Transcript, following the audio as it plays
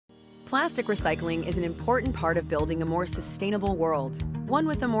Plastic recycling is an important part of building a more sustainable world, one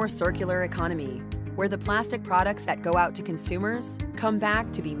with a more circular economy, where the plastic products that go out to consumers come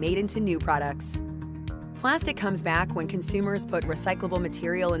back to be made into new products. Plastic comes back when consumers put recyclable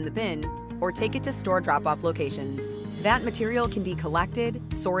material in the bin or take it to store drop-off locations. That material can be collected,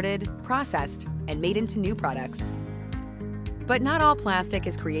 sorted, processed, and made into new products. But not all plastic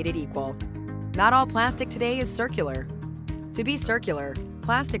is created equal. Not all plastic today is circular. To be circular,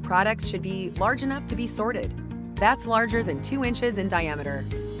 plastic products should be large enough to be sorted. That's larger than 2 inches in diameter.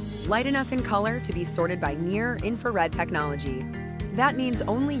 Light enough in color to be sorted by near-infrared technology. That means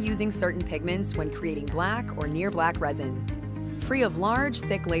only using certain pigments when creating black or near-black resin. Free of large,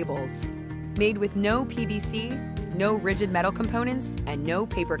 thick labels. Made with no PVC, no rigid metal components, and no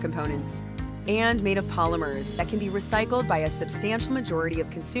paper components. And made of polymers that can be recycled by a substantial majority of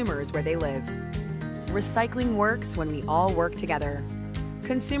consumers where they live. Recycling works when we all work together.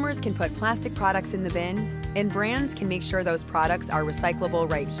 Consumers can put plastic products in the bin, and brands can make sure those products are recyclable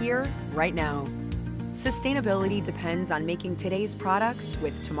right here, right now. Sustainability depends on making today's products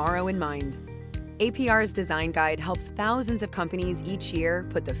with tomorrow in mind. APR's design guide helps thousands of companies each year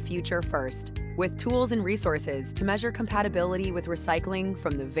put the future first, with tools and resources to measure compatibility with recycling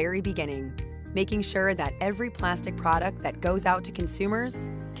from the very beginning, making sure that every plastic product that goes out to consumers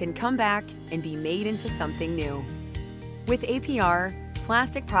can come back and be made into something new. With APR,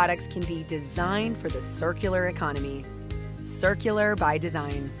 plastic products can be designed for the circular economy. Circular by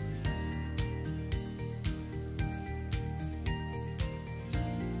design.